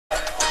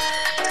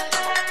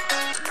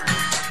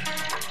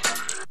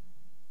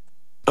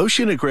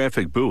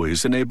Oceanographic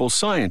buoys enable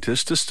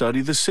scientists to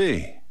study the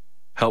sea,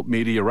 help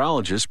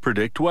meteorologists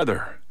predict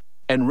weather,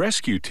 and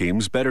rescue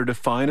teams better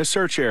define a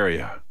search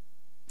area.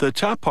 The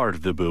top part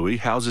of the buoy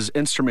houses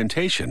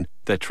instrumentation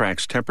that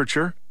tracks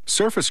temperature,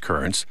 surface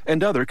currents,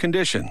 and other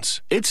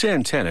conditions. Its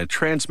antenna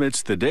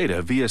transmits the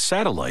data via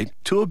satellite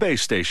to a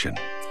base station.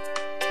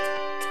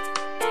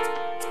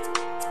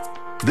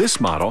 This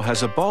model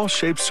has a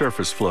ball-shaped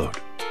surface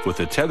float with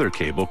a tether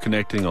cable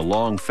connecting a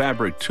long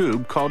fabric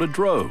tube called a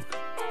drogue.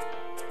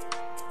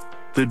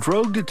 The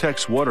drogue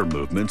detects water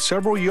movement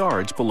several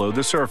yards below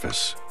the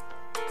surface.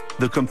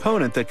 The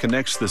component that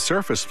connects the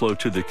surface float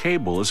to the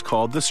cable is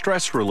called the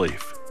stress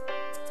relief.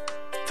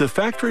 The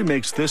factory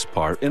makes this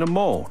part in a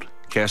mold,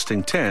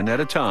 casting 10 at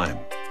a time.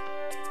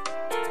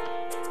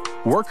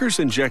 Workers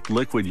inject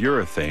liquid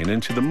urethane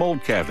into the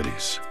mold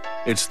cavities.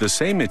 It's the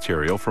same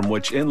material from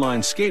which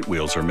inline skate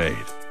wheels are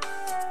made.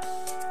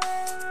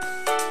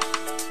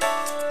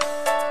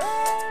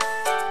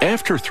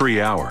 After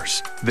 3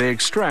 hours, they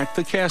extract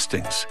the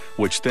castings,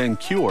 which then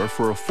cure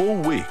for a full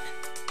week.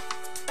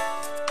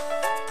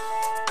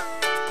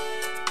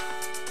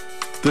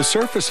 The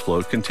surface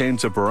float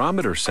contains a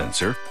barometer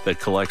sensor that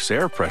collects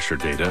air pressure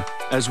data,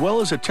 as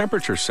well as a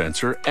temperature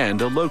sensor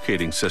and a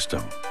locating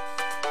system.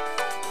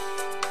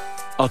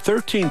 A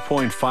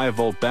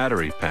 13.5-volt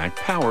battery pack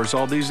powers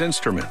all these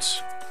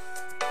instruments.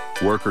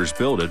 Workers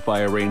build it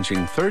by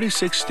arranging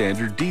 36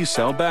 standard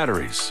D-cell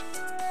batteries.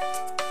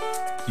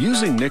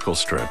 Using nickel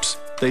strips,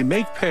 they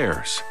make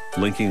pairs,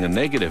 linking a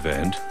negative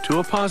end to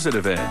a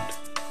positive end.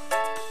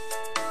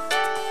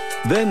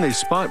 Then they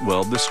spot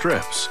weld the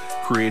strips,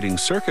 creating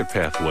circuit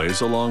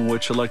pathways along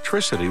which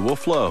electricity will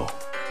flow.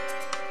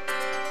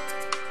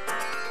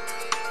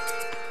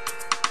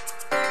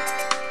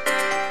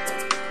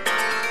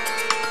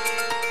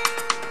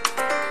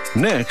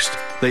 Next,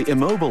 they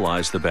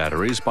immobilize the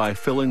batteries by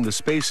filling the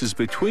spaces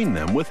between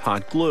them with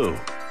hot glue.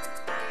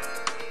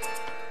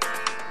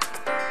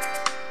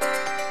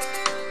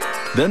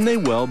 Then they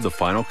weld the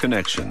final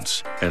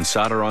connections and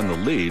solder on the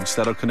leads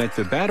that'll connect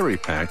the battery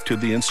pack to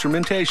the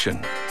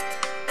instrumentation.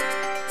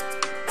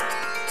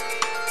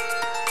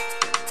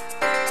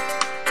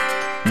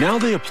 Now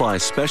they apply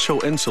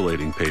special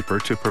insulating paper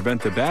to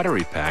prevent the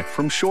battery pack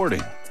from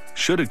shorting,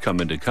 should it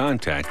come into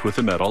contact with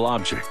a metal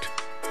object.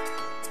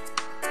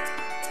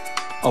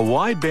 A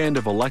wide band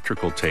of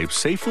electrical tape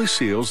safely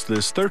seals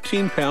this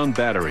 13-pound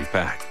battery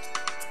pack.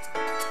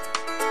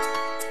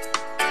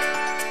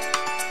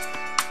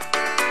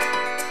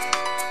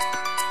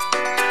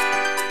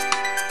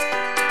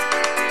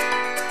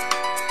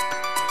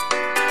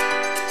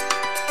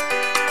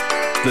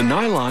 The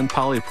nylon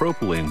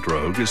polypropylene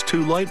drogue is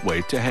too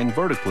lightweight to hang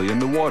vertically in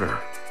the water,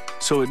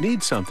 so it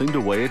needs something to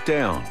weigh it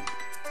down.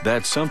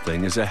 That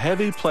something is a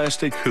heavy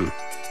plastic hoop.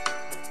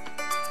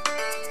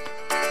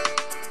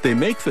 They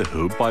make the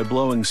hoop by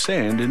blowing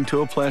sand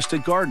into a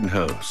plastic garden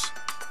hose.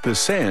 The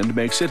sand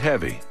makes it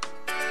heavy.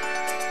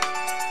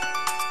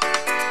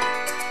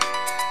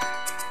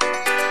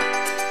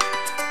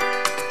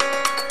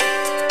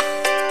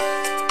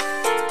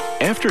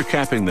 After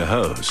capping the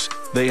hose,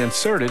 they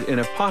insert it in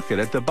a pocket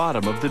at the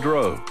bottom of the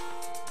drogue.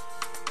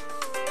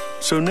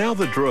 So now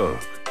the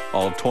drogue,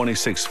 all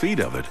 26 feet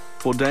of it,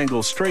 will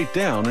dangle straight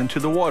down into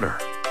the water.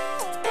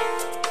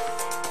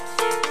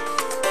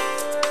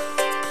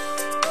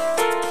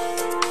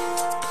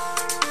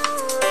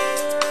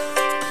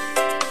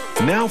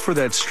 Now for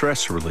that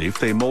stress relief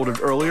they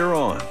molded earlier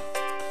on.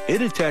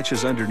 It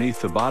attaches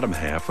underneath the bottom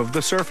half of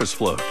the surface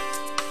float.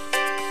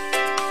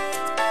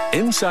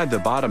 Inside the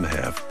bottom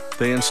half,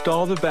 they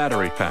install the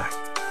battery pack,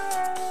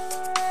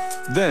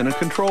 then a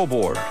control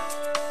board,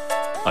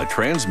 a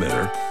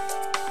transmitter,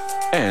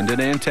 and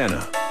an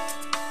antenna.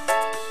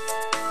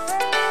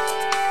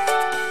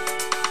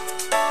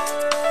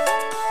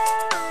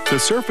 The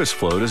surface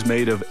float is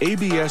made of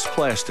ABS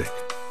plastic.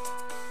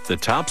 The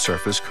top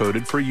surface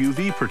coated for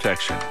UV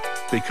protection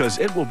because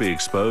it will be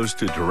exposed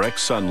to direct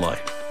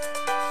sunlight.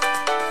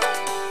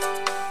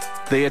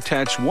 They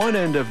attach one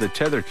end of the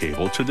tether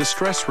cable to the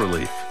stress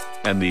relief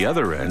and the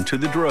other end to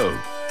the drogue.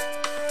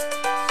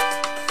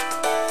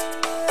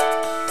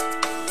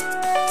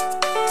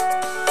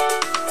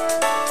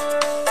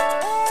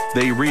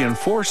 They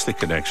reinforce the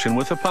connection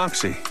with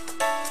epoxy.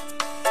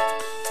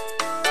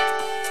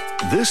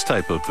 This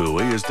type of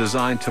buoy is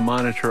designed to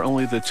monitor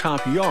only the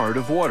top yard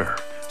of water,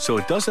 so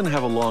it doesn't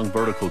have a long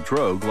vertical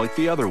drogue like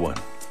the other one.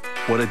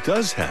 What it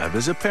does have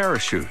is a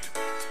parachute,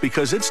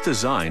 because it's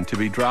designed to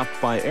be dropped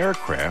by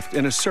aircraft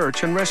in a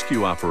search and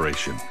rescue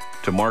operation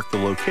to mark the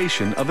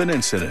location of an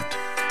incident.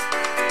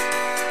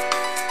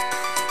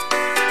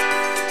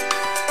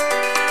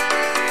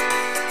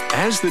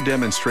 As the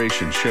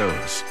demonstration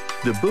shows,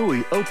 the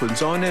buoy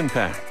opens on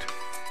impact.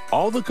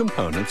 All the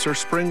components are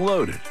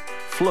spring-loaded,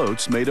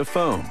 floats made of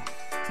foam,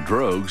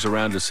 drogues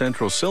around a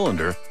central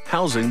cylinder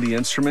housing the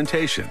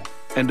instrumentation,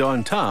 and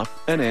on top,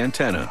 an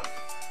antenna.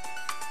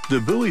 The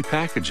buoy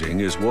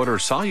packaging is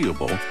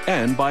water-soluble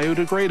and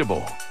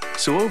biodegradable,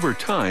 so over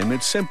time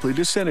it simply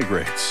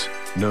disintegrates.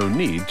 No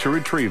need to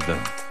retrieve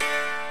them.